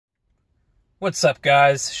What's up,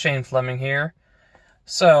 guys? Shane Fleming here.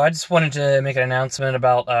 So, I just wanted to make an announcement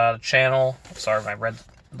about the channel. Sorry, my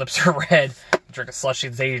lips are red. I'm drinking slushy.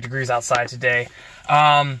 It's 80 degrees outside today.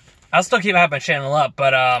 I'll still keep having my channel up,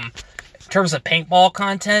 but in terms of paintball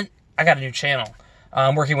content, I got a new channel.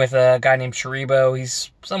 I'm working with a guy named Sharibo.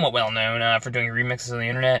 He's somewhat well known for doing remixes on the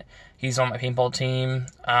internet. He's on my paintball team.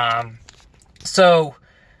 So,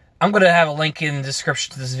 I'm going to have a link in the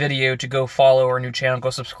description to this video to go follow our new channel,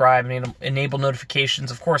 go subscribe, and enable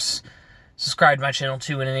notifications. Of course, subscribe to my channel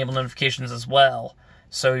too and enable notifications as well,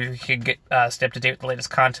 so you can get stay up to date with the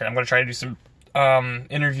latest content. I'm going to try to do some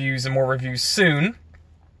interviews and more reviews soon.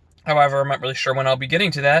 However, I'm not really sure when I'll be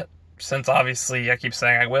getting to that, since obviously I keep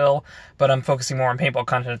saying I will, but I'm focusing more on paintball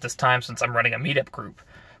content at this time since I'm running a meetup group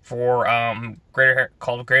for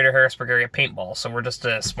called Greater Harrisburg Area Paintball. So we're just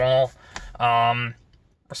a small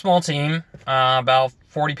team, about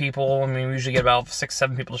 40 people. I mean, we usually get about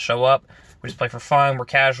 6-7 people to show up. We just play for fun. We're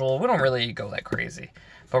casual. We don't really go that crazy.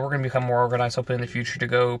 But we're going to become more organized, hoping in the future to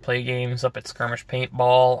go play games up at Skirmish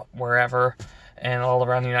Paintball, wherever, and all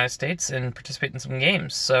around the United States, and participate in some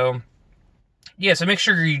games. So, yeah, so make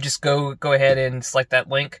sure you just go ahead and select that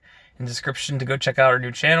link in the description to go check out our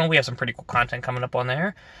new channel. We have some pretty cool content coming up on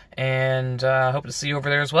there, and hope to see you over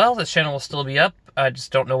there as well. This channel will still be up. I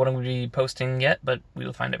just don't know what I'm going to be posting yet, but we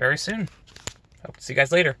will find it very soon. Hope to see you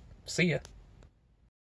guys later. See ya.